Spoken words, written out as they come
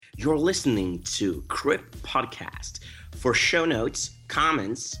You're listening to Crip Podcast. For show notes,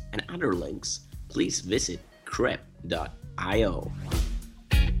 comments, and other links, please visit crip.io.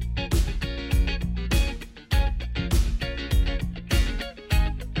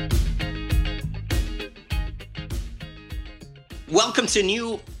 Welcome to a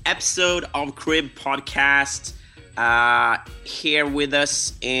new episode of Crib Podcast. Here with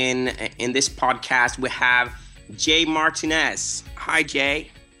us in this podcast, we have Jay Martinez. Hi,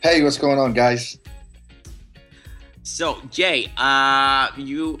 Jay. Hey, what's going on, guys? So, Jay,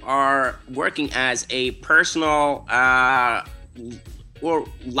 you are working as a personal or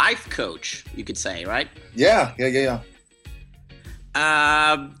life coach, you could say, right? Yeah.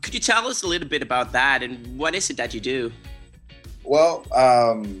 Could you tell us a little bit about that and what is it that you do? Well,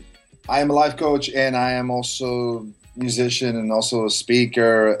 I am a life coach and I am also a musician and also a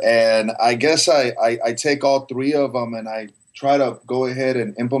speaker. And I guess I take all three of them and I try to go ahead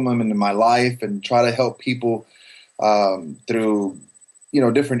and implement them into my life and try to help people through,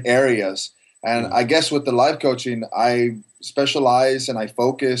 different areas. And I guess with the life coaching, I specialize and I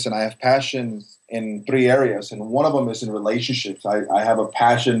focus and I have passion in three areas. And one of them is in relationships. I have a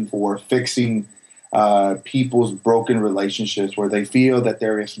passion for fixing people's broken relationships where they feel that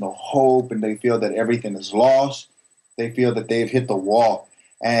there is no hope and they feel that everything is lost. They feel that they've hit the wall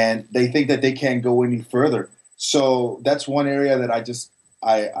and they think that they can't go any further. So that's one area that I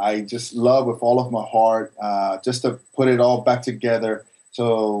just love with all of my heart, just to put it all back together.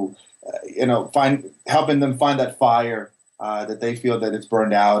 So, helping them find that fire that they feel that it's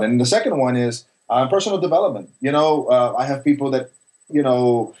burned out. And the second one is personal development. I have people that,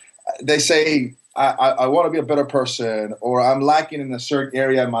 they say, I want to be a better person, or I'm lacking in a certain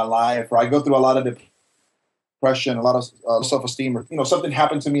area in my life, or I go through a lot of depression, a lot of self-esteem, or, something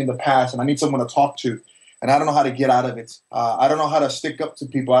happened to me in the past and I need someone to talk to. And I don't know how to get out of it. I don't know how to stick up to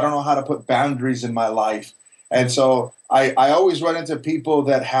people. I don't know how to put boundaries in my life. And so I always run into people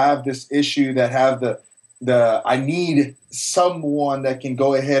that have this issue, that have the I need someone that can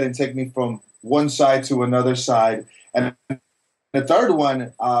go ahead and take me from one side to another side. And the third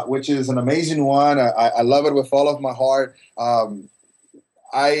one, which is an amazing one, I love it with all of my heart.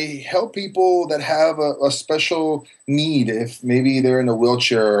 I help people that have a special need, if maybe they're in a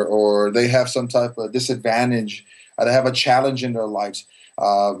wheelchair or they have some type of disadvantage, they have a challenge in their lives,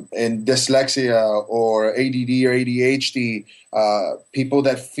 in dyslexia or ADD or ADHD, people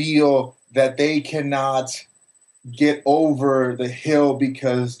that feel that they cannot get over the hill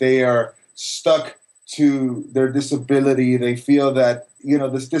because they are stuck to their disability. They feel that,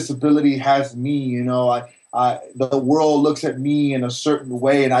 this disability has me, the world looks at me in a certain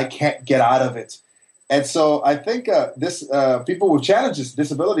way and I can't get out of it. And so I think this people with challenges,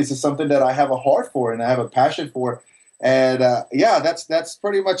 disabilities is something that I have a heart for and I have a passion for. And that's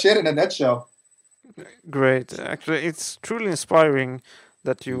pretty much it in a nutshell. Great. Actually, it's truly inspiring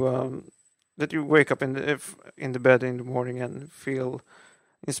that you wake up in the bed in the morning and feel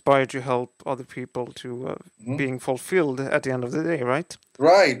inspired to help other people to being fulfilled at the end of the day, right?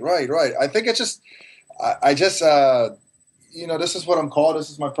 Right. I think it's just this is what I'm called. This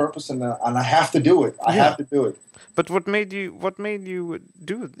is my purpose, and I have to do it. I have to do it. But what made you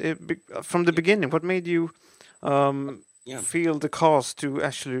do it from the beginning? What made you feel the cause to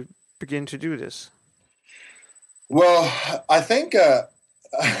actually begin to do this? Well, I think I've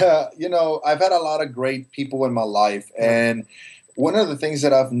had a lot of great people in my life, and one of the things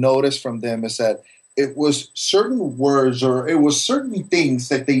that I've noticed from them is that it was certain words or it was certain things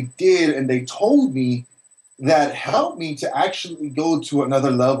that they did and they told me that helped me to actually go to another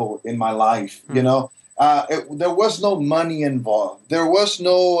level in my life. There was no money involved. There was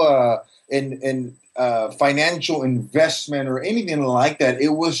no financial investment or anything like that. It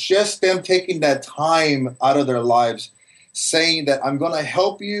was just them taking that time out of their lives, saying that I'm going to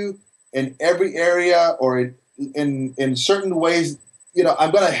help you in every area or in certain ways.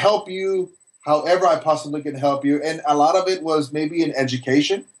 I'm going to help you however I possibly can help you. And a lot of it was maybe in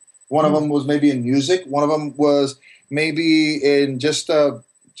education. One of them was maybe in music. One of them was maybe in just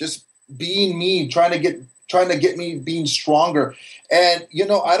being me, trying to get me being stronger. And,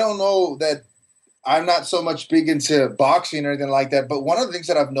 I don't know that I'm not so much big into boxing or anything like that. But one of the things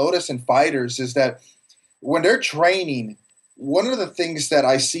that I've noticed in fighters is that when they're training, one of the things that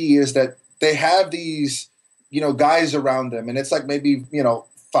I see is that they have these, guys around them. And it's like maybe,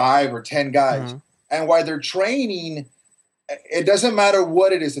 5 or 10 guys. Mm-hmm. And while they're training, it doesn't matter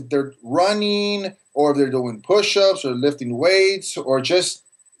what it is, if they're running or if they're doing push-ups or lifting weights or just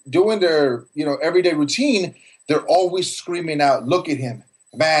doing their, everyday routine, they're always screaming out, look at him.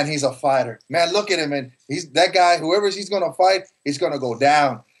 Man, he's a fighter. Man, look at him. And he's that guy, whoever he's going to fight, he's going to go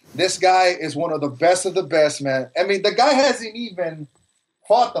down. This guy is one of the best, man. I mean, the guy hasn't even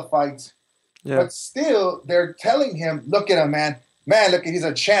fought the fight, but still, they're telling him, look at him, man. Man, look, he's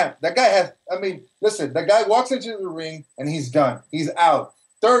a champ. That guy has, I mean, listen, the guy walks into the ring and he's done. He's out.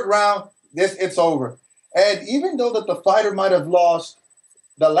 Third round, it's over. And even though that the fighter might have lost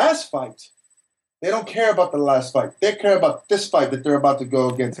the last fight, they don't care about the last fight. They care about this fight that they're about to go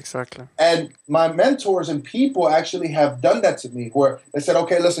against. Exactly. And my mentors and people actually have done that to me, where they said,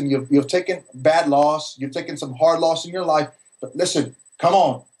 okay, listen, you've taken bad loss. You've taken some hard loss in your life. But listen, come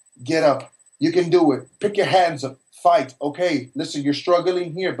on, get up. You can do it. Pick your hands up. Fight. Okay, listen, you're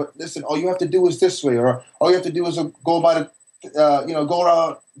struggling here, but listen, all you have to do is this way, or all you have to do is go by the,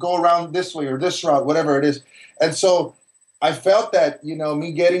 go around this way or this route, whatever it is. And so I felt that,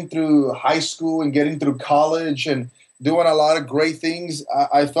 me getting through high school and getting through college and doing a lot of great things,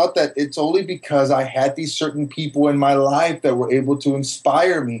 I felt that it's only because I had these certain people in my life that were able to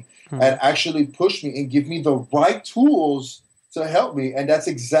inspire me and actually push me and give me the right tools to help me. And that's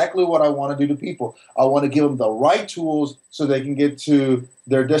exactly what I want to do to people. I want to give them the right tools so they can get to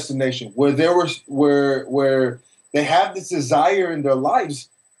their destination where they have this desire in their lives.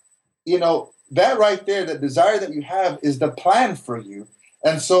 That right there, that desire that you have is the plan for you.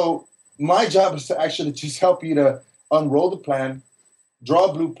 And so my job is to actually just help you to unroll the plan,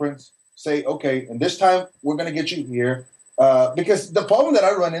 draw blueprints, say, okay, and this time we're going to get you here. Because the problem that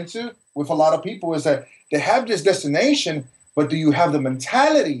I run into with a lot of people is that they have this destination, but do you have the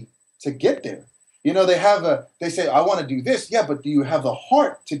mentality to get there? They say, I want to do this. Yeah, but do you have the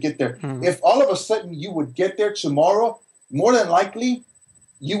heart to get there? If all of a sudden you would get there tomorrow, more than likely,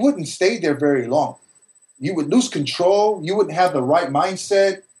 you wouldn't stay there very long. You would lose control. You wouldn't have the right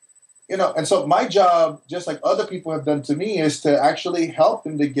mindset. And so my job, just like other people have done to me, is to actually help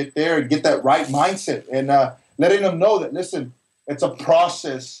them to get there and get that right mindset and letting them know that, listen, it's a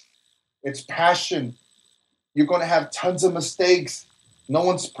process. It's passion. You're going to have tons of mistakes. No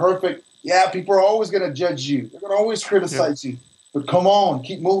one's perfect. Yeah, people are always going to judge you. They're going to always criticize you. But come on,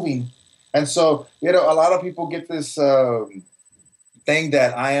 keep moving. And so, a lot of people get this thing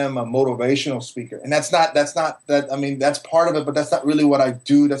that I am a motivational speaker. And that's part of it, but that's not really what I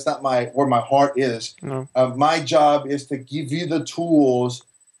do. That's not where my heart is. No. My job is to give you the tools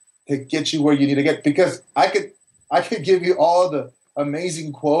to get you where you need to get. Because I could give you all the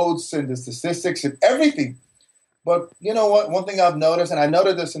amazing quotes and the statistics and everything. But you know what? One thing I've noticed, and I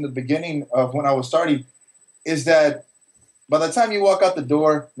noticed this in the beginning of when I was starting, is that by the time you walk out the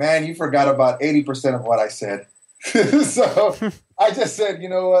door, man, you forgot about 80% of what I said. So I just said, you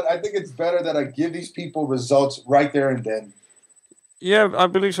know what? I think it's better that I give these people results right there and then. Yeah, I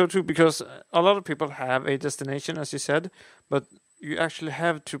believe so too, because a lot of people have a destination, as you said, but you actually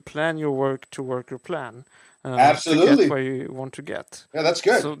have to plan your work to work your plan. Absolutely. To get where you want to get. Yeah, that's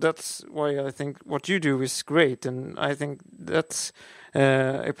good. So that's why I think what you do is great, and I think that's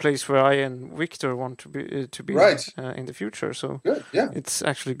a place where I and Victor want to be right. In the future. So good. Yeah, it's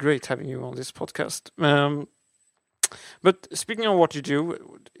actually great having you on this podcast. But speaking of what you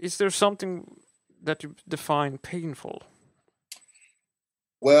do, is there something that you define painful?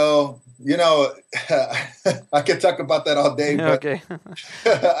 Well, I could talk about that all day. But okay.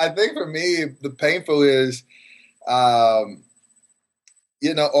 I think for me, the painful is,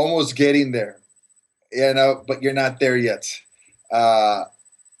 almost getting there, but you're not there yet.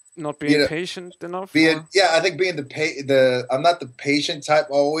 Not being patient enough? I think being I'm not the patient type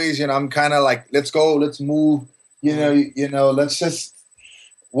always. I'm kind of like, let's go, let's move. Let's just,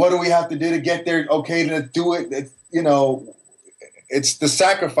 what do we have to do to get there? Okay, let's do it. It's the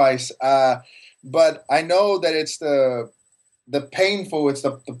sacrifice. But I know that it's the painful, it's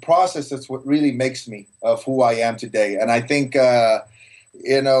the process that's what really makes me of who I am today. And I think,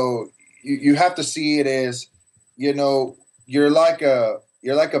 you have to see it as, you're like a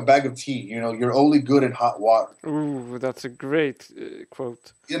bag of tea. You're only good in hot water. Ooh, that's a great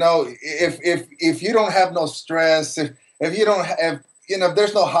quote. If you don't have no stress, if you don't have, if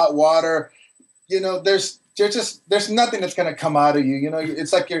there's no hot water, there's nothing that's going to come out of you.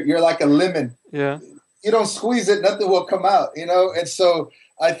 It's like you're like a lemon. Yeah. You don't squeeze it, nothing will come out. And so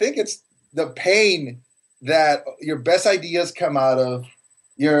I think it's the pain that your best ideas come out of,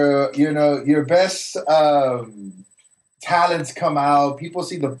 your best talents come out. People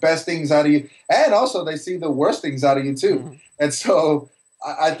see the best things out of you, and also they see the worst things out of you too. Mm-hmm. And so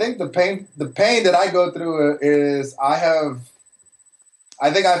I think the pain that I go through is I've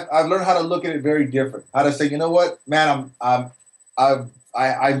learned how to look at it very different. How to say, you know what, man, I'm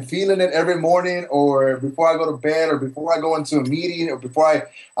feeling it every morning, or before I go to bed, or before I go into a meeting, or before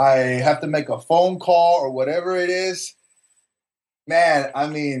I have to make a phone call, or whatever it is. Man, I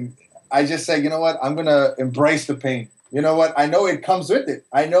mean, I just say, you know what? I'm gonna embrace the pain. You know what? I know it comes with it.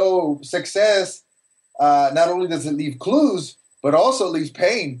 I know success. Not only does it leave clues, but also leaves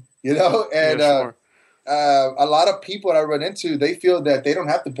pain. You know, Yeah, and sure. a lot of people that I run into, they feel that they don't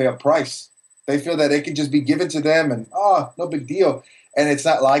have to pay a price. They feel that it can just be given to them, and no big deal. And it's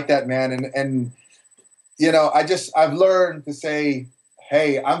not like that, man. And you know, I've learned to say,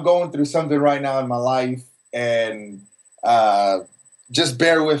 hey, I'm going through something right now in my life, and uh, just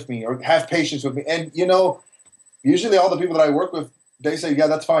bear with me or have patience with me. And you know, usually all the people that I work with, they say, yeah,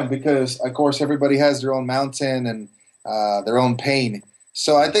 that's fine, because of course everybody has their own mountain and their own pain.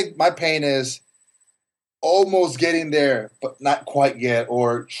 So I think my pain is almost getting there, but not quite yet,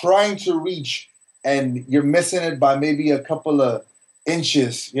 or trying to reach, and you're missing it by maybe a couple of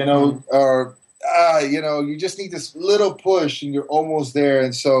inches, you know, or you know, you just need this little push, and you're almost there.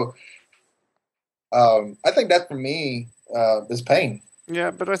 And so, I think that for me is pain. Yeah,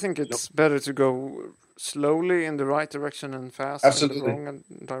 but I think it's better to go slowly in the right direction and fast in the Absolutely, wrong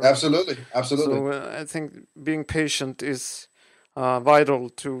direction. absolutely, absolutely, So I think being patient is vital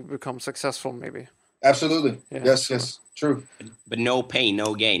to become successful. Maybe. absolutely. Yeah, Yes, sure. yes, true. But no pain,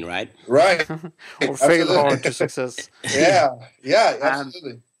 no gain, right? Right, Or fail hard to absolutely. success. Yeah, yeah, um,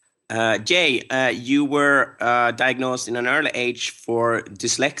 absolutely. Jay, you were diagnosed in an early age for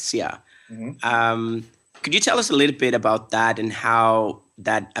dyslexia. Mhm. Um, could you tell us a little bit about that and how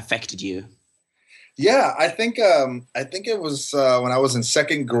that affected you? Yeah, I think it was when I was in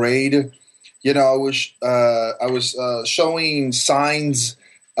second grade. You know, I was showing signs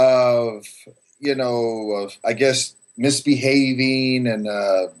of, you know, of, I guess, misbehaving, and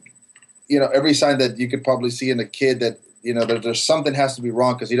you know, every sign that you could probably see in a kid that, you know, there's something has to be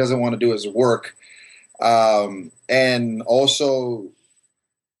wrong because he doesn't want to do his work. And also,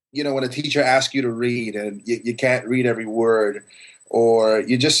 you know, when a teacher asks you to read and you can't read every word, or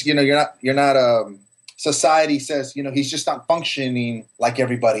you just, you know, you're not society says, you know, he's just not functioning like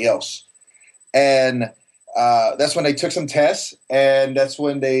everybody else. And that's when they took some tests, and that's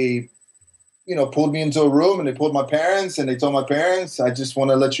when they, you know, pulled me into a room, and they pulled my parents, and they told my parents, I just want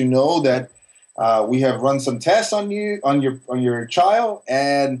to let you know that we have run some tests on you, on your child,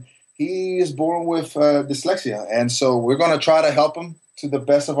 and he is born with dyslexia, and so we're going to try to help him to the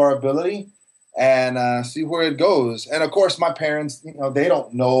best of our ability, and see where it goes. And of course, my parents, you know, they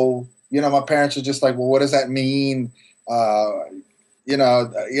don't know. You know, my parents are just like, well, what does that mean? Uh, you know,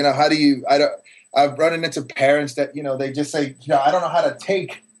 how do you? I don't. I've run into parents that, you know, they just say, you know, I don't know how to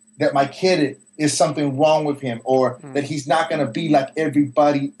take that my kid is something wrong with him, or that he's not going to be like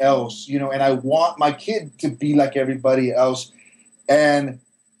everybody else, you know, and I want my kid to be like everybody else. And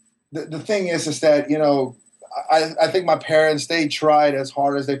the thing is that, you know, I think my parents, they tried as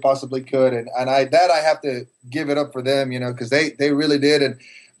hard as they possibly could. And I have to give it up for them, you know, because they really did. And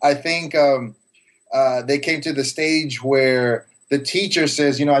I think they came to the stage where the teacher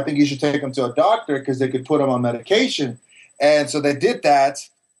says, you know, I think you should take them to a doctor because they could put them on medication. And so they did that.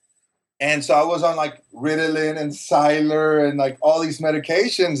 And so I was on like Ritalin and Siler and like all these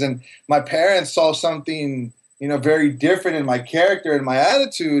medications. And my parents saw something, you know, very different in my character and my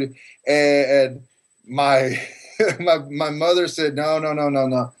attitude. And my my mother said, no, no, no, no,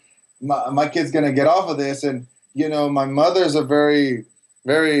 no. My kid's going to get off of this. And, you know, my mother's a very,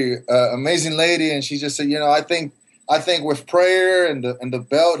 very amazing lady. And she just said, you know, I think with prayer and the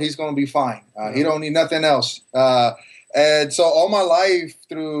belt, he's going to be fine. He don't need nothing else. And so all my life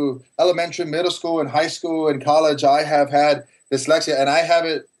through elementary, middle school, and high school and college, I have had dyslexia, and I have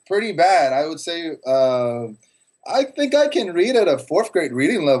it pretty bad. I would say I think I can read at a fourth grade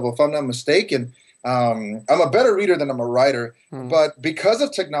reading level, if I'm not mistaken. I'm a better reader than I'm a writer. But because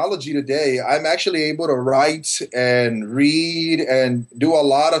of technology today, I'm actually able to write and read and do a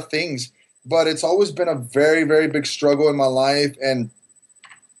lot of things. But it's always been a very, very big struggle in my life. And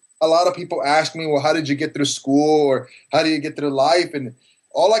a lot of people ask me, well, how did you get through school, or how do you get through life? And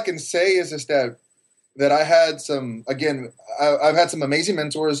all I can say is that I had some, again, I've had some amazing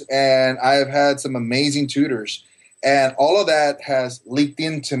mentors, and I've had some amazing tutors. And all of that has leaked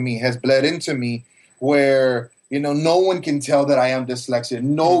into me, has bled into me, where, you know, no one can tell that I am dyslexic.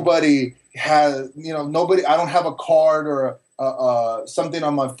 Nobody has, you know, nobody, I don't have a card or something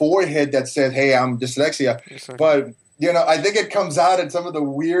on my forehead that says, hey, I'm dyslexia. Exactly. But, you know, I think it comes out in some of the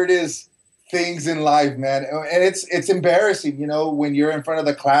weirdest things in life, man. And it's embarrassing, you know, when you're in front of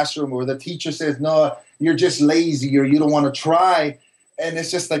the classroom where the teacher says, no, you're just lazy, or you don't want to try. And it's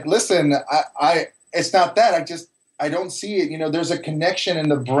just like, listen, I it's not that. I don't see it. You know, there's a connection in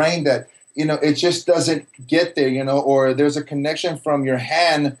the brain that, you know, it just doesn't get there, you know, or there's a connection from your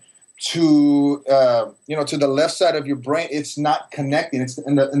hand to the left side of your brain. It's not connecting. It's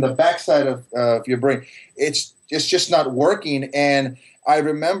in the back side of your brain. It's just not working. And I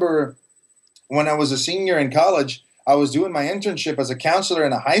remember when I was a senior in college, I was doing my internship as a counselor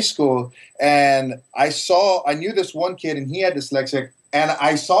in a high school, and I knew this one kid, and he had dyslexia, and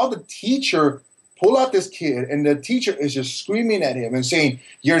I saw the teacher pull out this kid, and the teacher is just screaming at him and saying,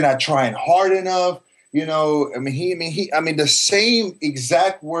 "You're not trying hard enough." The same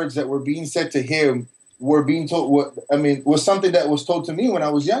exact words that were being said to him were being told. Was something that was told to me when I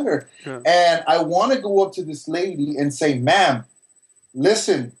was younger. Yeah. And I want to go up to this lady and say, "Ma'am,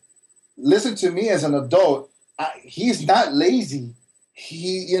 listen to me as an adult. He's not lazy.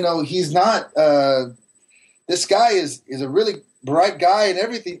 He's not. This guy is a really bright guy and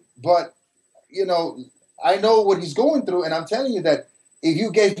everything, but I know what he's going through, and I'm telling you that if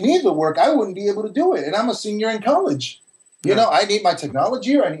you gave me the work, I wouldn't be able to do it. And I'm a senior in college. Yeah. I need my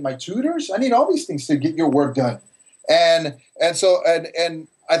technology, or I need my tutors. I need all these things to get your work done. And so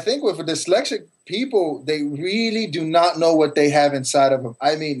I think with dyslexic people, they really do not know what they have inside of them.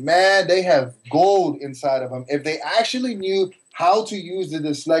 I mean, man, they have gold inside of them. If they actually knew how to use the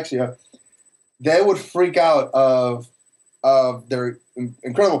dyslexia, they would freak out of their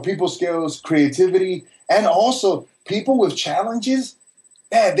incredible people skills, creativity, and also people with challenges.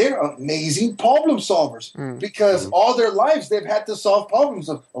 Man, they're amazing problem solvers because all their lives they've had to solve problems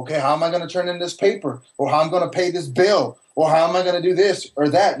of, okay, how am I going to turn in this paper, or how I'm going to pay this bill, or how am I going to do this or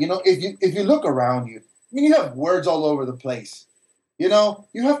that? If you look around you, you have words all over the place. You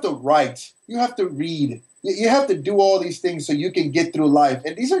have to write, you have to read, you have to do all these things so you can get through life.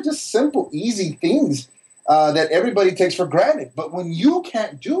 And these are just simple, easy things that everybody takes for granted. But when you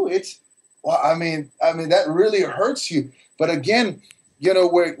can't do it, well, I mean that really hurts you. But again,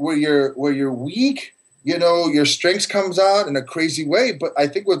 where you're weak, your strengths comes out in a crazy way. But I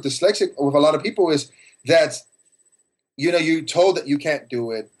think with dyslexic, with a lot of people, is that you're told that you can't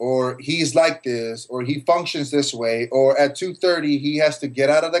do it, or he's like this, or he functions this way, or at 2:30 he has to get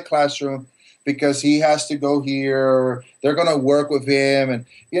out of the classroom because he has to go here, or they're going to work with him. And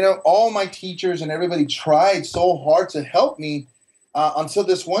all my teachers and everybody tried so hard to help me until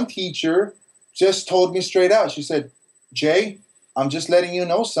this one teacher just told me straight out. She said, "Jay, I'm just letting you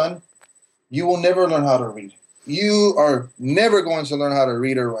know, son, you will never learn how to read. You are never going to learn how to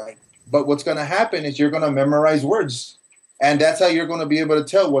read or write. But what's going to happen is you're going to memorize words. And that's how you're going to be able to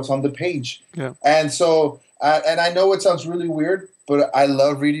tell what's on the page." Yeah. And so, and I know it sounds really weird, but I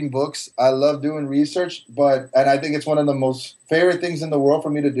love reading books. I love doing research. And I think it's one of the most favorite things in the world for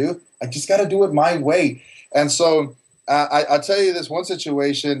me to do. I just got to do it my way. And so I'll tell you this one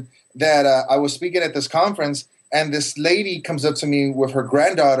situation that I was speaking at this conference, and this lady comes up to me with her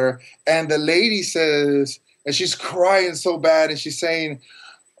granddaughter, and the lady says, and she's crying so bad, and she's saying,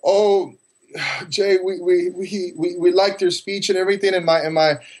 "Oh, Jay, we liked your speech and everything, and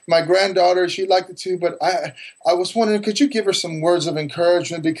my granddaughter, she liked it too, but I was wondering, could you give her some words of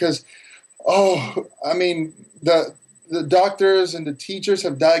encouragement, because the doctors and the teachers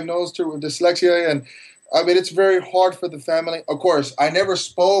have diagnosed her with dyslexia, and it's very hard for the family." Of course, I never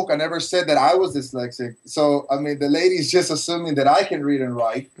spoke. I never said that I was dyslexic. So, the lady's just assuming that I can read and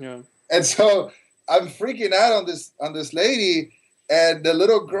write. Yeah. And so I'm freaking out on this lady and the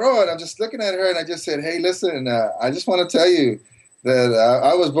little girl, and I'm just looking at her, and I just said, "Hey, listen, I just want to tell you that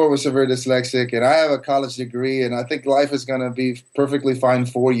I was born with severe dyslexic, and I have a college degree, and I think life is going to be perfectly fine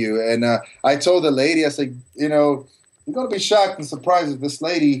for you." And I told the lady, I said, you're going to be shocked and surprised if this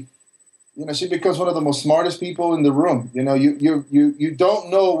lady, she becomes one of the most smartest people in the room. You don't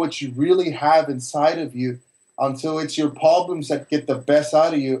know what you really have inside of you until it's your problems that get the best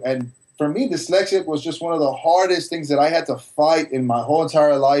out of you. And for me, dyslexia was just one of the hardest things that I had to fight in my whole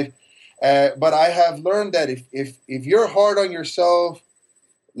entire life. But I have learned that if you're hard on yourself,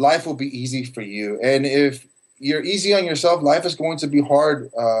 life will be easy for you. And if you're easy on yourself, life is going to be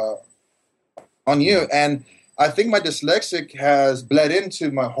hard on you. And I think my dyslexic has bled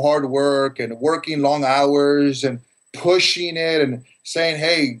into my hard work and working long hours and pushing it and saying,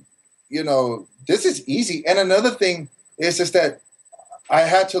 "Hey, this is easy." And another thing is just that I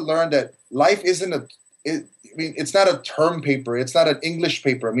had to learn that life isn't it's not a term paper. It's not an English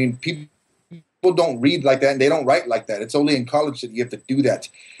paper. People don't read like that and they don't write like that. It's only in college that you have to do that.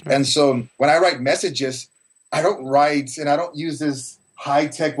 Right. And so when I write messages, I don't write and I don't use this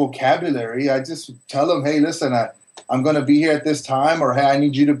high-tech vocabulary. I just tell them, "Hey, listen, I'm going to be here at this time," or "Hey, I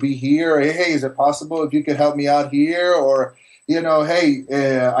need you to be here," or "Hey, is it possible if you could help me out here?" Or, "Hey,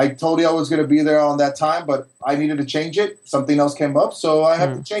 I told you I was going to be there on that time, but I needed to change it. Something else came up, so I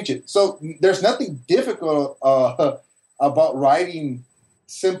have to change it." So there's nothing difficult about writing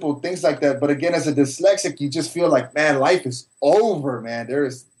simple things like that. But again, as a dyslexic, you just feel like, man, life is over, man. There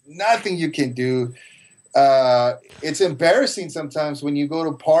is nothing you can do. It's embarrassing sometimes when you go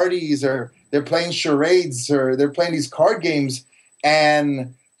to parties or they're playing charades or they're playing these card games,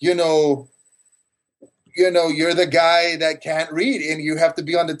 and you're the guy that can't read, and you have to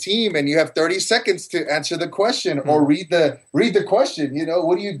be on the team, and you have 30 seconds to answer the question or read the question.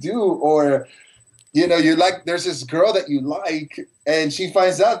 What do you do? Or you're like, there's this girl that you like, and she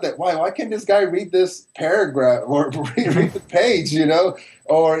finds out that why can't this guy read this paragraph or read the page?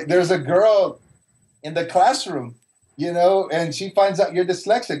 Or there's a girl in the classroom, and she finds out you're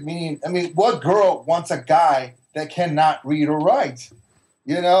dyslexic. What girl wants a guy that cannot read or write?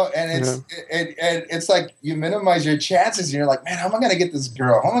 And it's like you minimize your chances, and you're like, man, how am I going to get this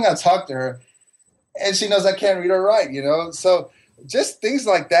girl? How am I going to talk to her? And she knows I can't read or write, So just things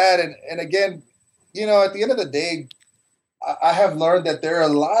like that. And again, at the end of the day, I have learned that there are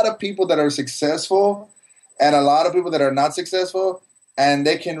a lot of people that are successful and a lot of people that are not successful, and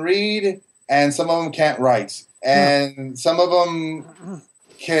they can read, and some of them can't write, and some of them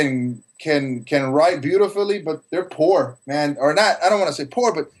can write beautifully, but they're poor, man. Or not, I don't want to say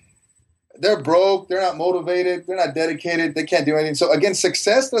poor, but they're broke, they're not motivated, they're not dedicated, they can't do anything. So again,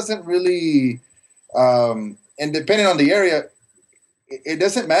 success doesn't really, and depending on the area, it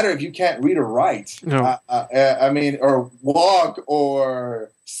doesn't matter if you can't read or write. No. Or walk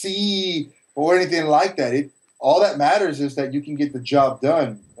or see or anything like that. All that matters is that you can get the job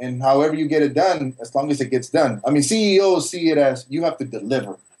done, and however you get it done, as long as it gets done. CEOs see it as you have to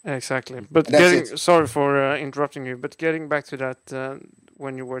deliver. Exactly. But sorry for interrupting you, but getting back to that,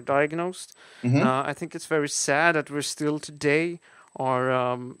 when you were diagnosed, I think it's very sad that we're still today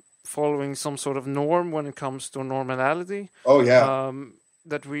are following some sort of norm when it comes to normality. Oh, yeah.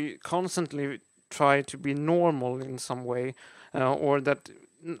 That we constantly try to be normal in some way, or that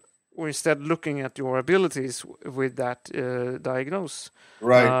we're instead looking at your abilities with that diagnosis.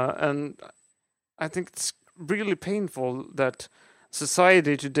 Right. And I think it's really painful that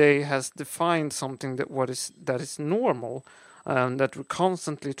society today has defined something that is normal, and that we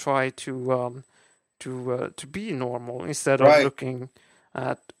constantly try to be normal instead of looking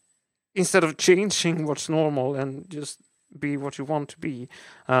at, instead of changing what's normal and just be what you want to be,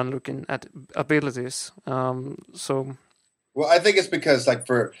 and looking at abilities. Well, I think it's because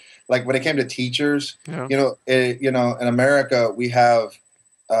when it came to teachers, in America we have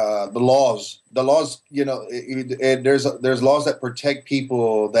the laws. There's laws that protect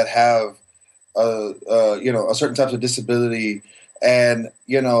people that have a certain types of disability, and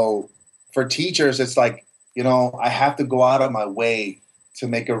for teachers it's like I have to go out of my way to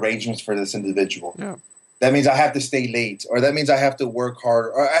make arrangements for this individual. Yeah. That means I have to stay late, or that means I have to work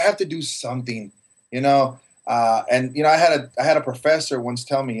hard, or I have to do something. I had a professor once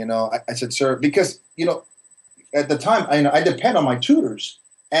tell me, I said, sir, because at the time I depend on my tutors.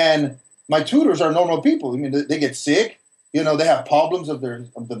 And my tutors are normal people. They get sick. They have problems of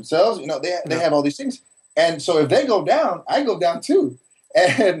themselves. They have all these things. And so if they go down, I go down too.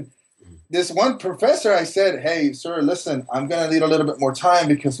 And this one professor, I said, hey, sir, listen, I'm going to need a little bit more time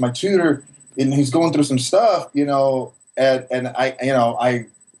because my tutor, and he's going through some stuff, and I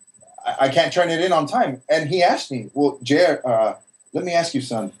can't turn it in on time. And he asked me, well, Jared, let me ask you,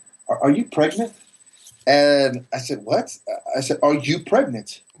 son, are you pregnant? And I said, what? I said, are you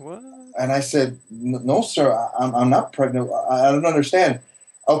pregnant? What? And I said, no, sir, I'm not pregnant. I don't understand.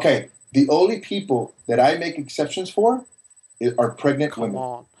 Okay, the only people that I make exceptions for are pregnant women.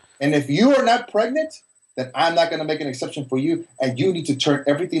 On. And if you are not pregnant, then I'm not going to make an exception for you, and you need to turn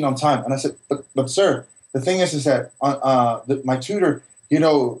everything on time. And I said, but sir, the thing is that my tutor,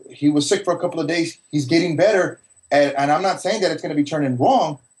 he was sick for a couple of days. He's getting better. And I'm not saying that it's going to be turning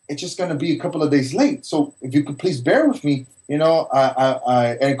wrong. It's just going to be a couple of days late. So if you could please bear with me, and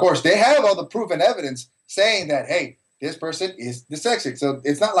of course they have all the proof and evidence saying that, hey, this person is dyslexic. So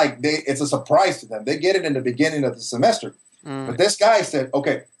it's not like it's a surprise to them. They get it in the beginning of the semester. But this guy said,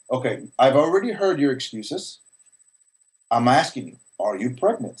 okay, I've already heard your excuses. I'm asking you, are you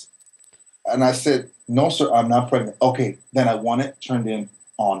pregnant? And I said, no, sir, I'm not pregnant. Okay, then I want it turned in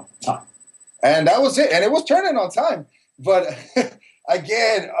on time. And that was it. And it was turning on time. But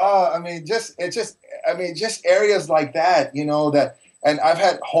again, just areas like that, that, and I've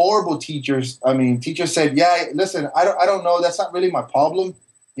had horrible teachers. Teachers said, yeah, listen, I don't know. That's not really my problem,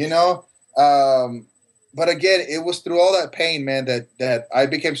 but again, it was through all that pain, man, that I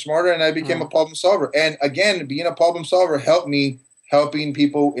became smarter and I became a problem solver. And again, being a problem solver helped me helping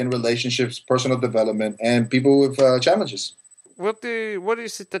people in relationships, personal development, and people with challenges. What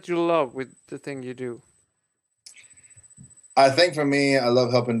is it that you love with the thing you do? I think for me, I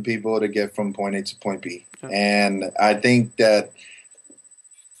love helping people to get from point A to point B. Yeah. And I think that,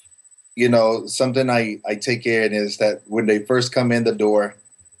 something I take in is that when they first come in the door,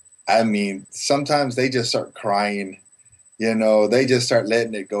 I mean, sometimes they just start crying, they just start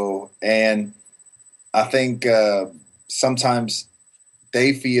letting it go. And I think sometimes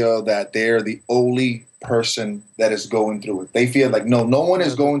they feel that they're the only person that is going through it. They feel like, no one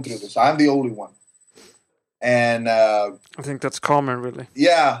is going through this. I'm the only one. And I think that's common, really.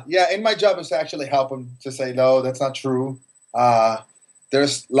 Yeah. And my job is to actually help them to say, no, that's not true.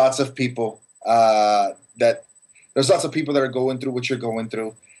 There's lots of people that are going through what you're going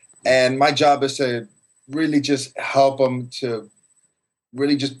through. And my job is to really just help them to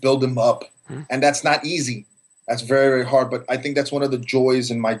really just build them up. And that's not easy. That's very, very hard. But I think that's one of the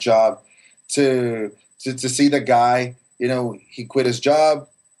joys in my job to see the guy, he quit his job.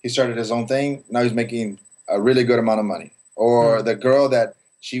 He started his own thing. Now he's making a really good amount of money. Or the girl that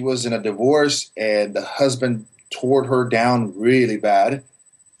she was in a divorce and the husband tore her down really bad.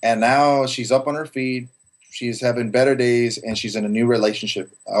 And now she's up on her feet. She's having better days and she's in a new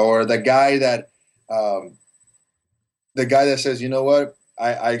relationship. Or the guy that says, you know what?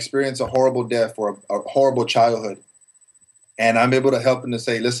 I experienced a horrible death or a horrible childhood. And I'm able to help him to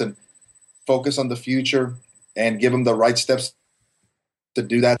say, listen, focus on the future and give him the right steps to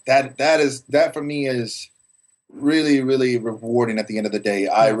do that. That for me is really, really rewarding at the end of the day.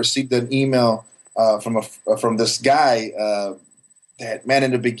 I received an email from this guy that, man,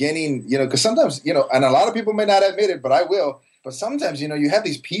 in the beginning, because sometimes, and a lot of people may not admit it, but I will. But sometimes, you have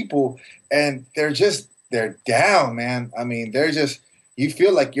these people and they're down, man. I mean, you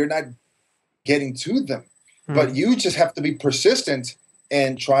feel like you're not getting to them, but you just have to be persistent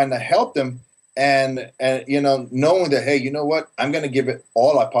in trying to help them and knowing that, hey, you know what? I'm going to give it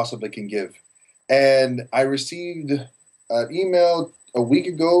all I possibly can give. And I received an email a week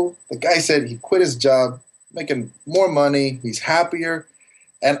ago. The guy said he quit his job, making more money. He's happier.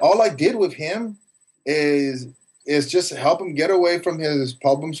 And all I did with him is just help him get away from his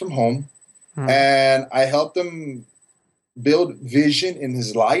problems from home. And I helped him build vision in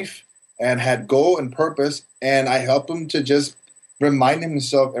his life and had goal and purpose. And I helped him to just remind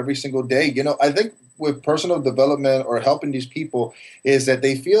himself every single day. I think with personal development or helping these people is that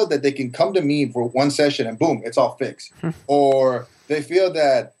they feel that they can come to me for one session and boom, it's all fixed. Or they feel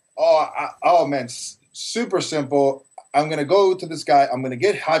that, man, super simple. I'm going to go to this guy. I'm going to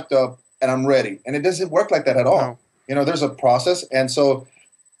get hyped up and I'm ready. And it doesn't work like that at all. No. There's a process. And so,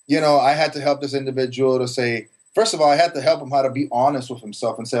 I had to help this individual to say, first of all, I had to help him how to be honest with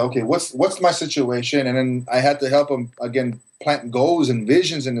himself and say, okay, what's my situation? And then I had to help him, again, plant goals and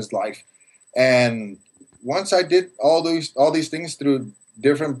visions in his life. And once I did all these things through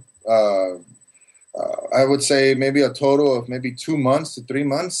different, I would say maybe a total of maybe 2 months to 3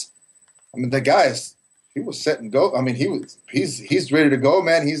 months. I mean, the guy, he was set and go. I mean, he's ready to go,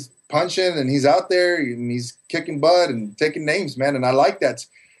 man. He's punching and he's out there and he's kicking butt and taking names, man. And I like that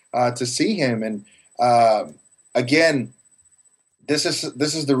to see him. And again, this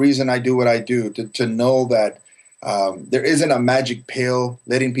is the reason I do what I do, to know that there isn't a magic pill,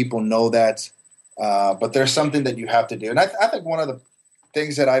 letting people know that, but there's something that you have to do. And I think one of the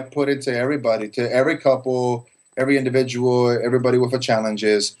things that I put into everybody, to every couple, every individual, everybody with a challenge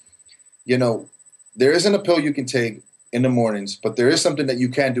is, there isn't a pill you can take in the mornings, but there is something that you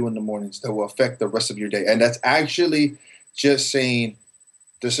can do in the mornings that will affect the rest of your day. And that's actually just saying,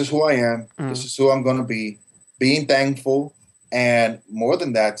 this is who I am. This is who I'm going to be. Being thankful. And more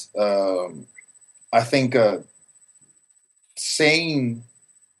than that, I think saying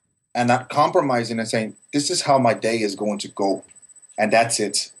and not compromising and saying, this is how my day is going to go. And that's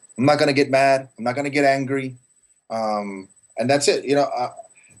it. I'm not going to get mad. I'm not going to get angry. And that's it.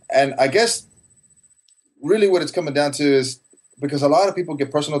 And I guess really what it's coming down to is, because a lot of people get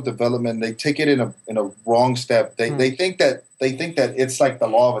personal development, they take it in a wrong step. They think that it's like the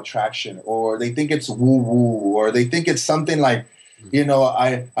law of attraction, or they think it's woo woo, or they think it's something like,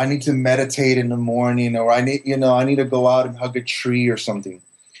 I need to meditate in the morning, or I need to go out and hug a tree or something.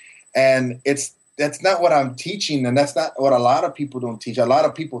 And that's not what I'm teaching, and that's not what a lot of people don't teach. A lot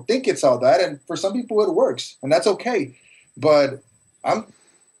of people think it's all that, and for some people it works, and that's okay. But I'm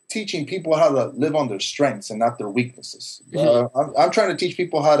teaching people how to live on their strengths and not their weaknesses. I'm trying to teach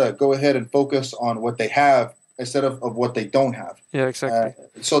people how to go ahead and focus on what they have instead of what they don't have. Yeah, exactly.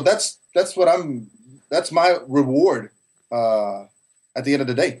 So that's my reward at the end of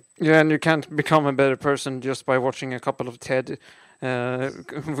the day. Yeah, and you can't become a better person just by watching a couple of TED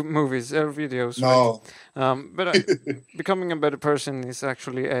movies or videos, No. right? But becoming a better person is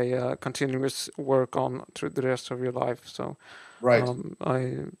actually a continuous work on through the rest of your life. So, Right.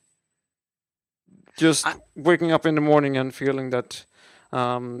 I just waking up in the morning and feeling that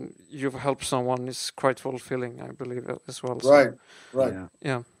you've helped someone is quite fulfilling, I believe, as well. Right. So, Right.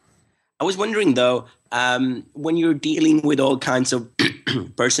 yeah. I was wondering though, when you're dealing with all kinds of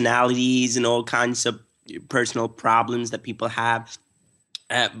personalities and all kinds of personal problems that people have,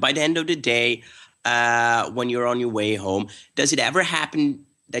 by the end of the day, when you're on your way home, does it ever happen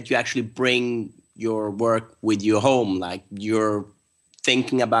that you actually bring your work with you home? Like you're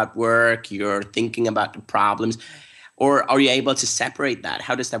thinking about work, you're thinking about the problems, or are you able to separate that?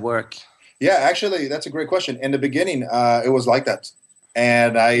 How does that work? Yeah, actually, that's a great question. In the beginning, it was like that.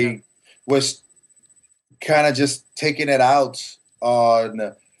 And I was kind of just taking it out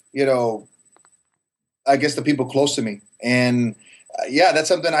on, I guess the people close to me. And that's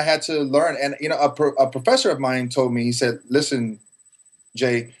something I had to learn. And, a professor of mine told me, he said, listen,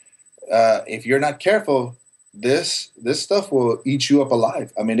 Jay, if you're not careful, this stuff will eat you up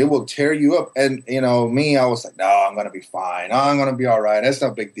alive. I mean, it will tear you up. And, me, I was like, no, I'm going to be fine. No, I'm going to be all right. That's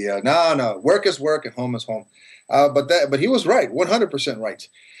no big deal. No, work is work and home is home. But he was right, 100% right.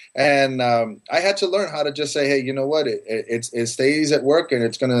 And I had to learn how to just say, hey, you know what? It stays at work, and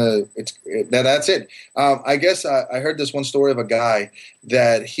that's it. I guess I heard this one story of a guy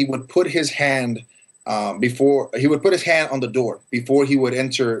that he would put his hand on the door before he would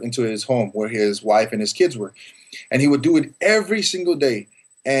enter into his home where his wife and his kids were, and he would do it every single day,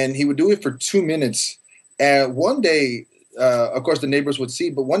 and he would do it for 2 minutes. And one day, of course, the neighbors would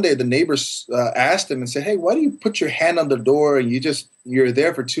see, but one day the neighbors asked him and said, hey, why do you put your hand on the door and you're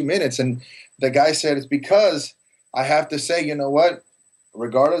there for 2 minutes? And the guy said, it's because I have to say, you know what,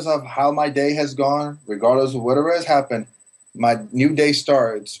 regardless of how my day has gone, regardless of whatever has happened, my new day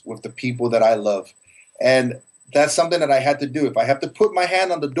starts with the people that I love. And that's something that I had to do. If I have to put my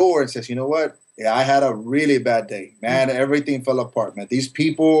hand on the door and says, you know what, I had a really bad day, man, everything fell apart, man. These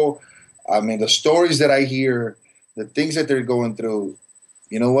people, I mean, the stories that I hear, the things that they're going through,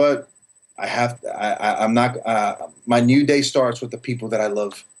 you know what? My new day starts with the people that I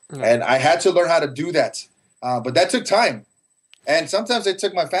love. Mm-hmm. And I had to learn how to do that. But that took time. And sometimes it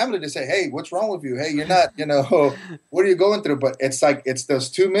took my family to say, hey, what's wrong with you? Hey, you're not, what are you going through? But it's like, it's those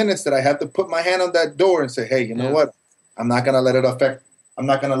 2 minutes that I have to put my hand on that door and say, hey, you know what? I'm not going to let it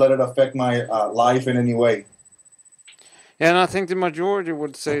affect my life in any way. Yeah, and I think the majority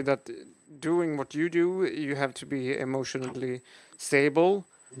would say that doing what you do, you have to be emotionally stable.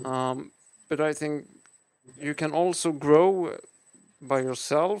 But I think you can also grow by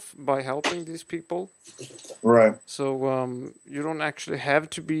yourself by helping these people. Right. So you don't actually have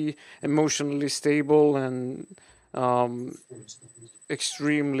to be emotionally stable and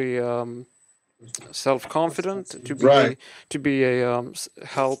extremely self-confident to be a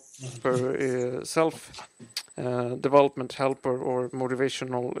helper, development helper or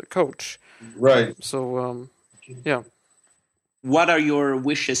motivational coach. Right. So yeah. What are your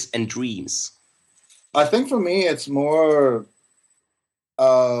wishes and dreams? I think for me, it's more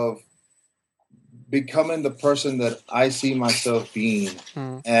of becoming the person that I see myself being.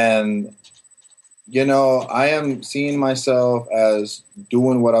 And, I am seeing myself as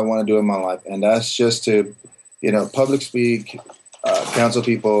doing what I want to do in my life. And that's just to, public speak, counsel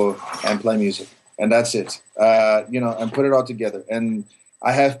people, and play music. And that's it, and put it all together. And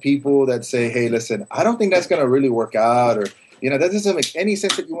I have people that say, hey, listen, I don't think that's going to really work out, or, that doesn't make any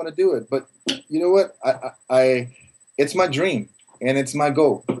sense that you want to do it. But you know what? It's my dream and it's my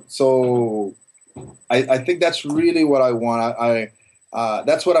goal. So I think that's really what I want.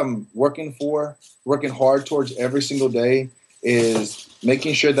 That's what I'm working hard towards every single day, is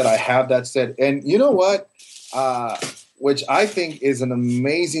making sure that I have that set. And you know what? Which I think is an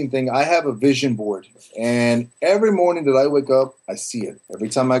amazing thing. I have a vision board, and every morning that I wake up, I see it. Every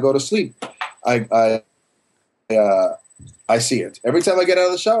time I go to sleep, I see it. Every time I get out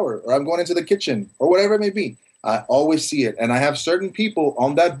of the shower, or I'm going into the kitchen, or whatever it may be, I always see it. And I have certain people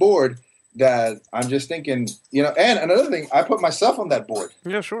on that board that I'm just thinking, and another thing, I put myself on that board.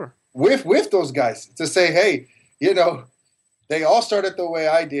 Yeah, sure. With those guys to say, hey, they all started the way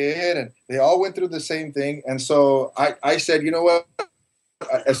I did, and they all went through the same thing. And so I said, you know what,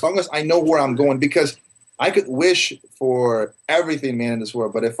 as long as I know where I'm going, because I could wish for everything, man, in this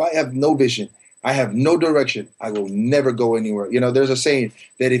world, but if I have no vision, I have no direction, I will never go anywhere. There's a saying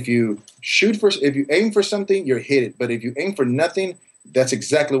that if you aim for something, you're hit it. But if you aim for nothing, that's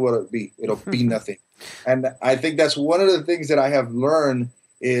exactly what it'll be. It'll be nothing. And I think that's one of the things that I have learned,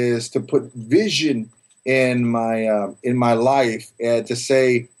 is to put vision in my life to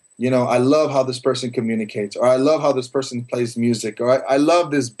say, I love how this person communicates, or I love how this person plays music, or I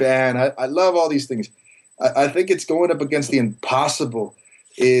love this band. I love all these things. I think it's going up against the impossible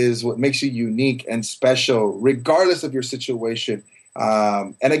is what makes you unique and special, regardless of your situation.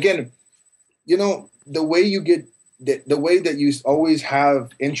 And again, the way you get the way that you always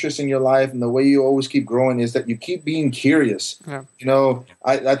have interest in your life and the way you always keep growing is that you keep being curious. Yeah.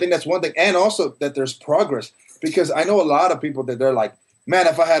 I think that's one thing. And also that there's progress, because I know a lot of people that they're like, man,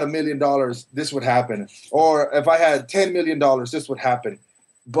 if I had $1 million, this would happen. Or if I had $10 million, this would happen.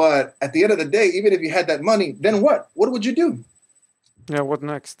 But at the end of the day, even if you had that money, then what? What would you do? Yeah, what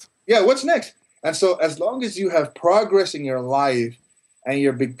next? Yeah, what's next? And so as long as you have progress in your life and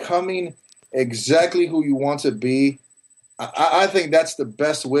you're becoming exactly who you want to be, I think that's the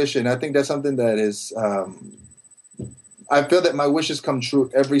best wish. And I think that's something that is, I feel that my wishes come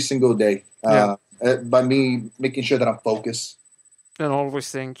true every single day by me making sure that I'm focused. And always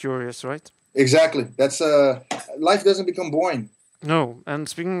staying curious, right? Exactly. That's life doesn't become boring. No. And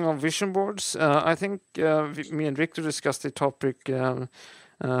speaking of vision boards, I think me and Victor discussed the topic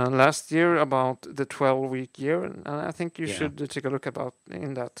last year about the 12-week year, and I think you should take a look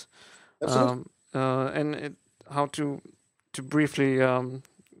in that. And how to briefly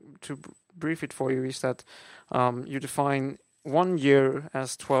to brief it for you is that you define 1 year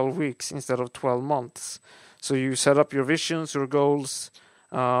as 12 weeks instead of 12 months. So you set up your visions, your goals,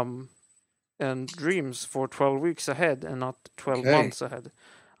 and dreams for 12 weeks ahead and not 12 months ahead.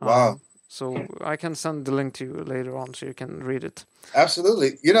 Wow. So I can send the link to you later on so you can read it.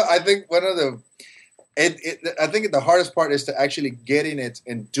 Absolutely. I think one of the I think the hardest part is to actually getting it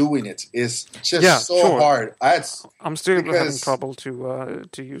and doing it is just hard. I'm still having trouble to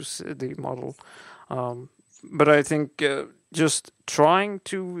use the model, but I think just trying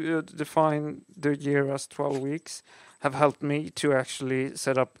to define the year as 12 weeks have helped me to actually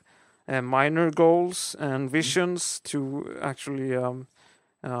set up minor goals and visions to actually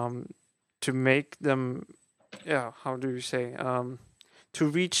to make them. Yeah, how do you say? To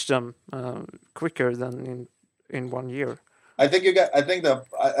reach them quicker than in 1 year. I think I think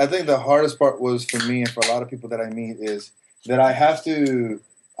the hardest part was for me and for a lot of people that I meet is that I have to.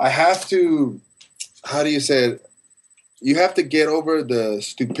 How do you say it? You have to get over the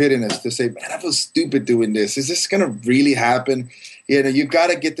stupidness to say, man, I feel stupid doing this. Is this going to really happen? You got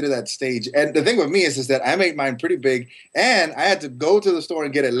to get through that stage. And the thing with me is that I made mine pretty big, and I had to go to the store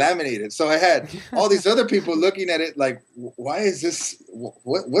and get it laminated. So I had all these other people looking at it like, why is this?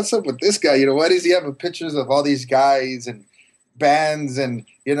 What's up with this guy? Why does he have pictures of all these guys and bands? And,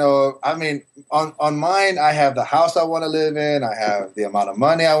 I mean, on mine, I have the house I want to live in. I have the amount of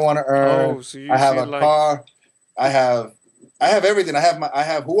money I want to earn. Oh, so I have a car. I have everything. I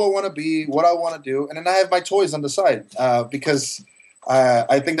have who I want to be, what I want to do, and then I have my toys on the side because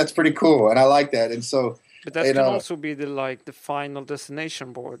I think that's pretty cool, and I like that. And so, but that can also be the final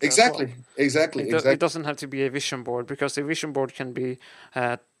destination board. Exactly. It doesn't have to be a vision board, because a vision board can be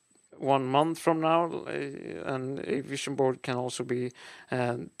 1 month from now, and a vision board can also be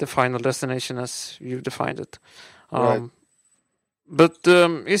the final destination as you defined it. Right. But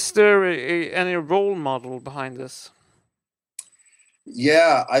is there any role model behind this?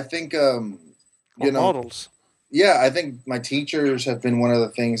 Yeah, I think models. Yeah, I think my teachers have been one of the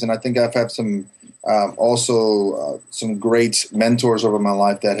things, and I think I've had some some great mentors over my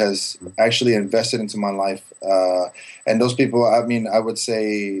life that has actually invested into my life. And those people, I mean, I would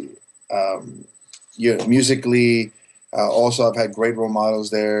say, musically, also I've had great role models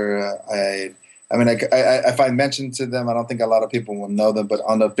there. I mean, if I mention to them, I don't think a lot of people will know them. But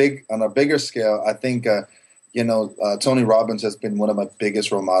on a bigger scale, I think Tony Robbins has been one of my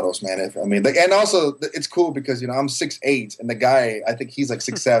biggest role models, man. And also it's cool because I'm 6'8", and the guy, I think he's like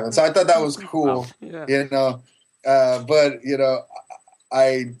 6'7", so I thought that was cool. Yeah. But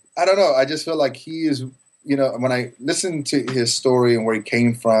I don't know. I just feel like he is. When I listen to his story and where he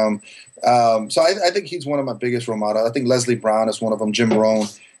came from, so I think he's one of my biggest role models. I think Leslie Brown is one of them. Jim Rohn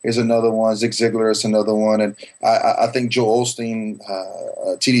is another one. Zig Ziglar is another one, and I think Joel Osteen,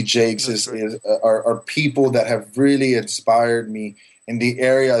 T.D. Jakes are people that have really inspired me in the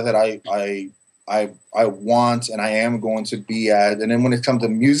area that I want and I am going to be at. And then when it comes to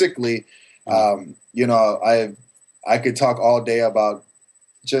musically, I could talk all day about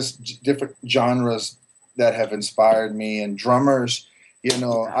just different genres that have inspired me, and drummers.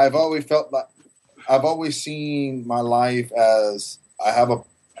 I've always seen my life as I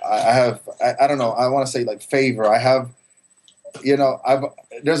don't know. I want to say like favor. I have,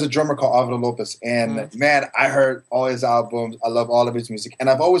 there's a drummer called Alvaro Lopez, and man, I heard all his albums. I love all of his music, and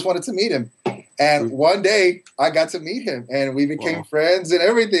I've always wanted to meet him. And one day I got to meet him and we became friends and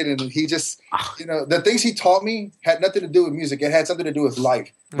everything. And he just, the things he taught me had nothing to do with music. It had something to do with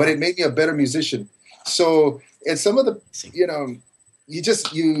life, but it made me a better musician. So it's some of the,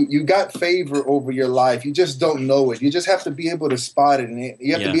 you got favor over your life. You just don't know it. You just have to be able to spot it, and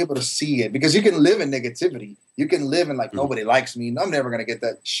you have to be able to see it, because you can live in negativity. You can live in like, nobody likes me, and I'm never going to get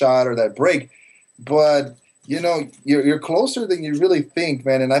that shot or that break. But you're closer than you really think,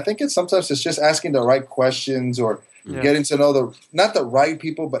 man. And I think sometimes it's just asking the right questions or getting to know not the right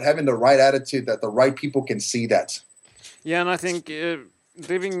people, but having the right attitude that the right people can see that. Yeah, and I think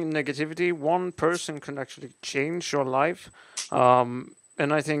living in negativity, one person can actually change your life.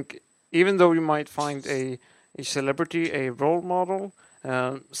 And I think even though you might find a celebrity, a role model,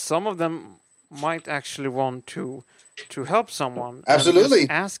 some of them might actually want to help someone. Absolutely.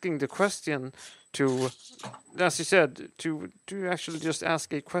 Asking the question as you said, to actually just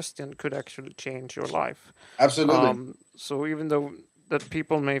ask a question could actually change your life. Absolutely. So even though that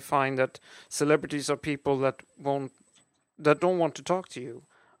people may find that celebrities are people that don't want to talk to you,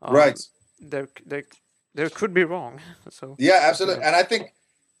 right? There could be wrong. So yeah, absolutely. And I think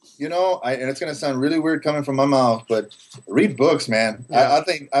and it's going to sound really weird coming from my mouth, but read books, man. Yeah.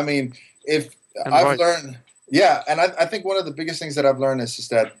 I mean, if I've learned, and I think one of the biggest things that I've learned is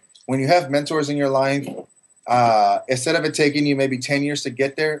that when you have mentors in your life, instead of it taking you maybe 10 years to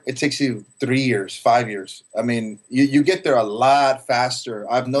get there, it takes you 3 years, 5 years. I mean, you get there a lot faster.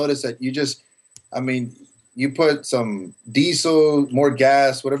 I've noticed that you put some diesel, more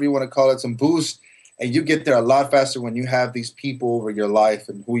gas, whatever you want to call it, some boost, and you get there a lot faster when you have these people over your life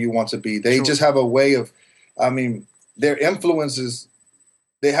and who you want to be. They just have a way of, their influences,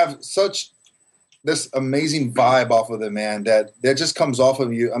 they have such this amazing vibe off of them, man, that just comes off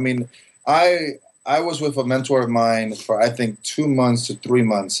of you. I mean, I was with a mentor of mine for, I think, 2 months to 3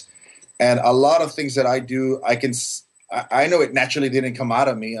 months. And a lot of things that I do, I know it naturally didn't come out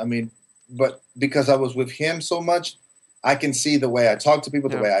of me. I mean, but because I was with him so much, I can see the way I talk to people,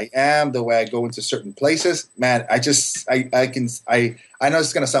 the way I am, the way I go into certain places. Man, I know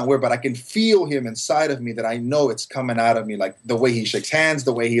it's going to sound weird, but I can feel him inside of me that I know it's coming out of me, like the way he shakes hands,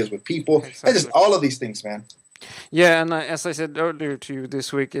 the way he is with people. Exactly. And just all of these things, man. Yeah, and as I said earlier to you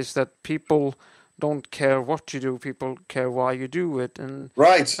this week, is that people don't care what you do. People care why you do it. And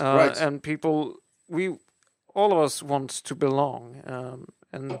right. And people, all of us want to belong.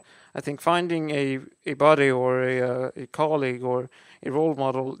 And I think finding a buddy or a colleague or a role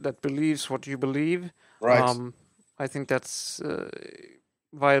model that believes what you believe, I think that's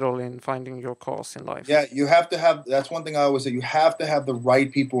vital in finding your cause in life. Yeah, you have to have, that's one thing I always say, you have to have the right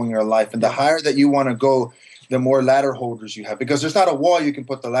people in your life. And the higher that you want to go, the more ladder holders you have. Because there's not a wall you can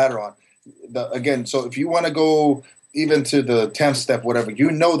put the ladder on. So if you want to go even to the 10th step, whatever, you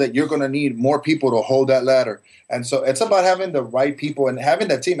know that you're going to need more people to hold that ladder. And so it's about having the right people and having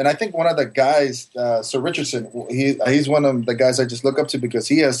that team. And I think one of the guys, Sir Richardson, he's one of the guys I just look up to because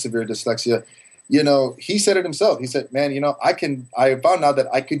he has severe dyslexia. He said it himself. He said, man, I found out that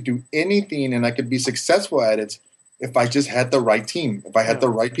I could do anything and I could be successful at it if I just had the right team, if I had the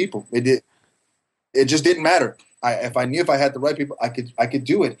right people. It just didn't matter. If I knew if I had the right people, I could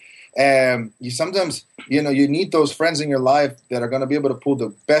do it. And you sometimes, you need those friends in your life that are going to be able to pull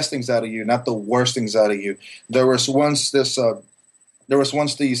the best things out of you, not the worst things out of you. There was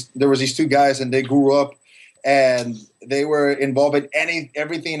these two guys, and they grew up, and they were involved in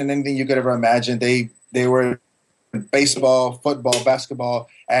everything and anything you could ever imagine. They were in baseball, football, basketball,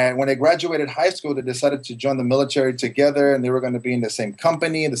 and when they graduated high school, they decided to join the military together, and they were going to be in the same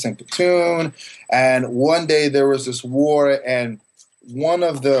company, the same platoon. And one day there was this war, and one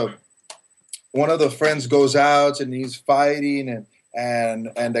of the friends goes out and he's fighting,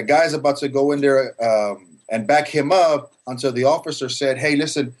 and the guy's about to go in there and back him up until the officer said, hey,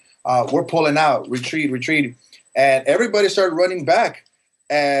 listen, we're pulling out, retreat. And everybody started running back.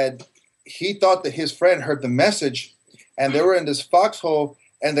 And he thought that his friend heard the message, and they were in this foxhole.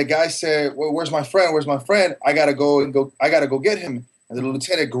 And the guy said, well, where's my friend? I got to go get him. And the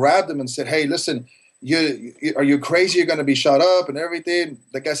lieutenant grabbed him and said, hey, listen, are you crazy? You're going to be shot up and everything.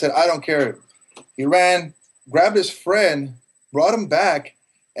 The guy said, I don't care. He ran, grabbed his friend, brought him back.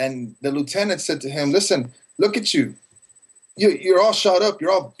 And the lieutenant said to him, listen, look at you. You're all shot up.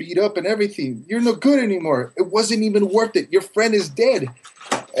 You're all beat up and everything. You're no good anymore. It wasn't even worth it. Your friend is dead.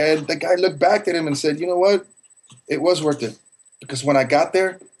 And the guy looked back at him and said, you know what? It was worth it. Because when I got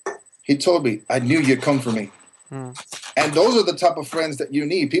there, he told me, I knew you'd come for me. And those are the type of friends that you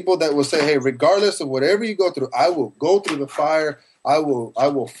need. People that will say, hey, regardless of whatever you go through, I will go through the fire. I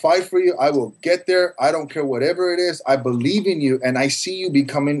will fight for you. I will get there. I don't care whatever it is. I believe in you, and I see you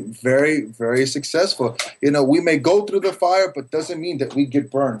becoming very, very successful. We may go through the fire, but doesn't mean that we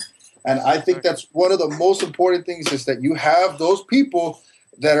get burned. And I think that's one of the most important things is that you have those people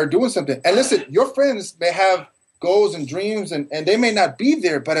that are doing something. And listen, your friends may have goals and dreams, and they may not be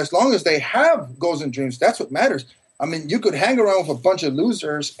there, but as long as they have goals and dreams, that's what matters. I mean, you could hang around with a bunch of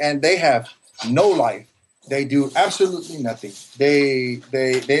losers, and they have no life. They do absolutely nothing. They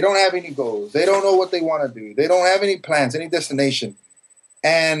don't have any goals. They don't know what they want to do. They don't have any plans, any destination.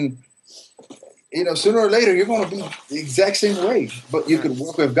 And, sooner or later, you're going to be the exact same way. But you could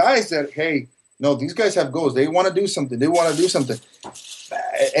work with guys that, hey, no, these guys have goals. They want to do something. They want to do something.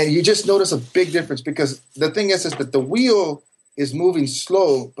 And you just notice a big difference because the thing is that the wheel is moving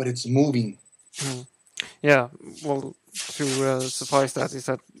slow, but it's moving. Mm. Yeah, well, to suffice that is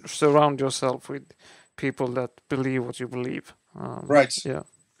that surround yourself with people that believe what you believe. Right. Yeah.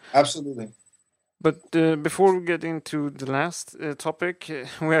 Absolutely. But before we get into the last topic,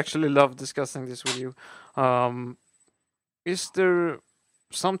 we actually love discussing this with you. Is there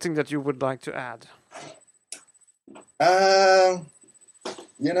something that you would like to add? I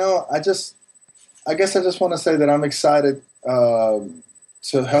guess I just want to say that I'm excited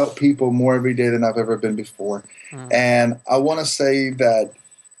to help people more every day than I've ever been before. And I want to say that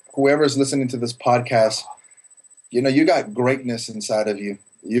whoever's listening to this podcast, you got greatness inside of you.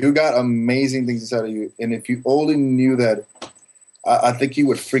 You got amazing things inside of you. And if you only knew that, I think you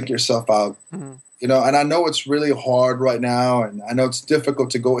would freak yourself out. And I know it's really hard right now. And I know it's difficult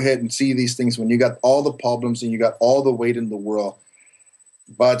to go ahead and see these things when you got all the problems and you got all the weight in the world.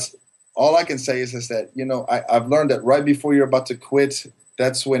 But all I can say is that, I've learned that right before you're about to quit,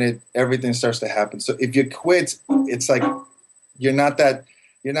 that's when everything starts to happen. So if you quit, it's like you're not that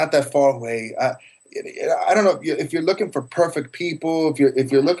far away. I don't know if you're looking for perfect people,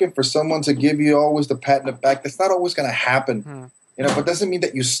 if you're looking for someone to give you always the pat in the back, that's not always going to happen. But it doesn't mean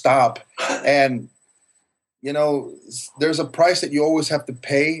that you stop. And there's a price that you always have to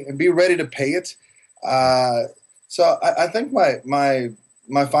pay, and be ready to pay it. So I think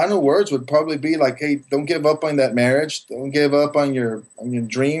my final words would probably be like, hey, don't give up on that marriage. Don't give up on your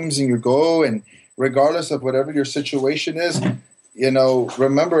dreams and your goal. And regardless of whatever your situation is,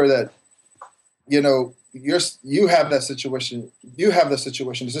 remember that, you have that situation. You have the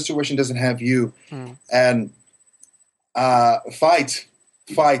situation. The situation doesn't have you. And fight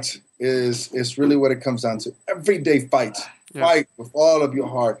is really what it comes down to. Every day fight. Yeah. Fight with all of your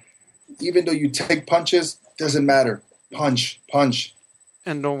heart. Even though you take punches, doesn't matter. Punch.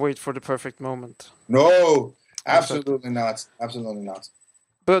 And don't wait for the perfect moment. No, absolutely not. Absolutely not.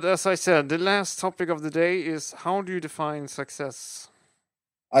 But as I said, the last topic of the day is, how do you define success?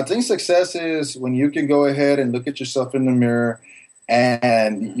 I think success is when you can go ahead and look at yourself in the mirror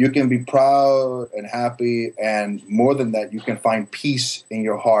and you can be proud and happy. And more than that, you can find peace in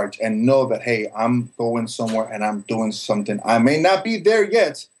your heart and know that, hey, I'm going somewhere and I'm doing something. I may not be there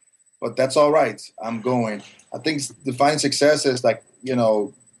yet, but that's all right. I'm going. I think defining success is like,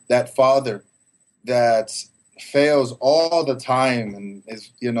 that father that fails all the time and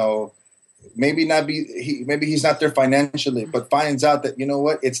is, maybe he's not there financially, but finds out that,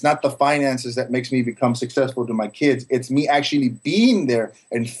 it's not the finances that makes me become successful to my kids. It's me actually being there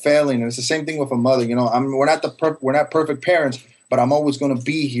and failing. And it's the same thing with a mother. We're not perfect parents, but I'm always going to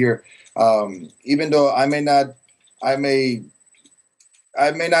be here. Even though I may not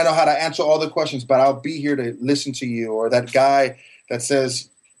know how to answer all the questions, but I'll be here to listen to you. Or that guy that says,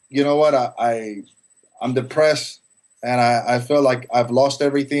 you know what, I'm depressed and I feel like I've lost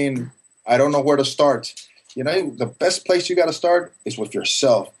everything. I don't know where to start. The best place you got to start is with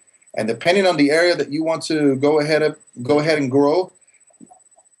yourself. And depending on the area that you want to go ahead and grow,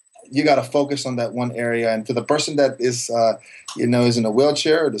 you got to focus on that one area. And to the person that is in a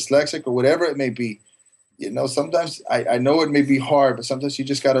wheelchair or dyslexic or whatever it may be, sometimes I know it may be hard, but sometimes you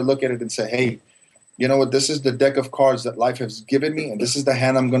just got to look at it and say, hey, you know what? This is the deck of cards that life has given me, and this is the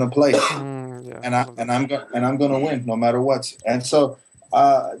hand I'm going to play. And I'm going to win no matter what. And so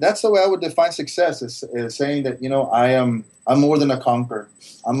that's the way I would define success: is saying that I'm more than a conqueror.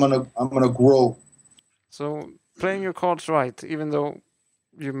 I'm gonna grow. So playing your cards right, even though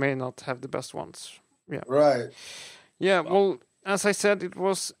you may not have the best ones. Yeah. Right. Yeah. Well, as I said, it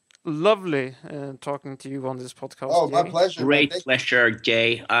was lovely talking to you on this podcast. Oh, my pleasure. Great pleasure,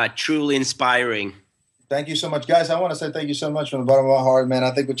 Jay. Truly inspiring. Thank you so much, guys. I want to say thank you so much from the bottom of my heart, man.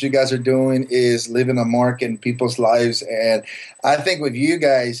 I think what you guys are doing is leaving a mark in people's lives. And I think with you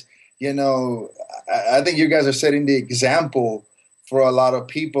guys, I think you guys are setting the example for a lot of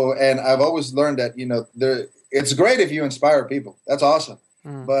people. And I've always learned that, it's great if you inspire people. That's awesome.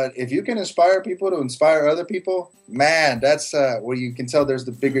 But if you can inspire people to inspire other people, man, that's where you can tell there's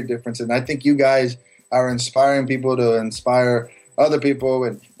the bigger difference. And I think you guys are inspiring people to inspire other people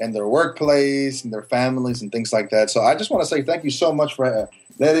and their workplace and their families and things like that. So I just want to say thank you so much for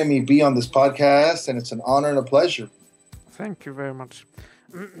letting me be on this podcast. And it's an honor and a pleasure. Thank you very much.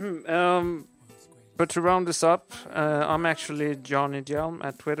 But to round this up, I'm actually Johnny Hjelm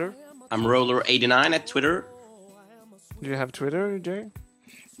at Twitter. I'm Roller89 at Twitter. Do you have Twitter, Jay?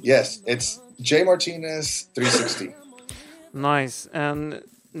 Yes, it's jmartinez360. Nice. And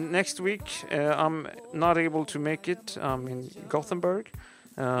next week, I'm not able to make it. I'm in Gothenburg,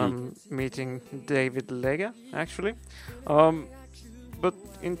 meeting David Lega, actually. But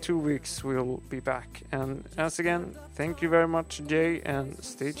in 2 weeks, we'll be back. And as again, thank you very much, Jay, and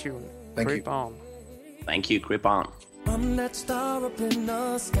stay tuned. Thank you. On. Thank you, Creep On. I'm that star up in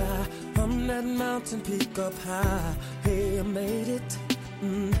the sky. I'm that mountain peak up high. Hey, I made it.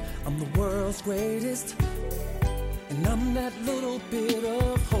 I'm the world's greatest. And I'm that little bit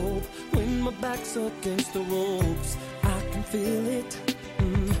of hope. When my back's against the ropes, I can feel it.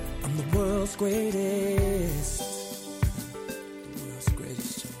 I'm the world's greatest.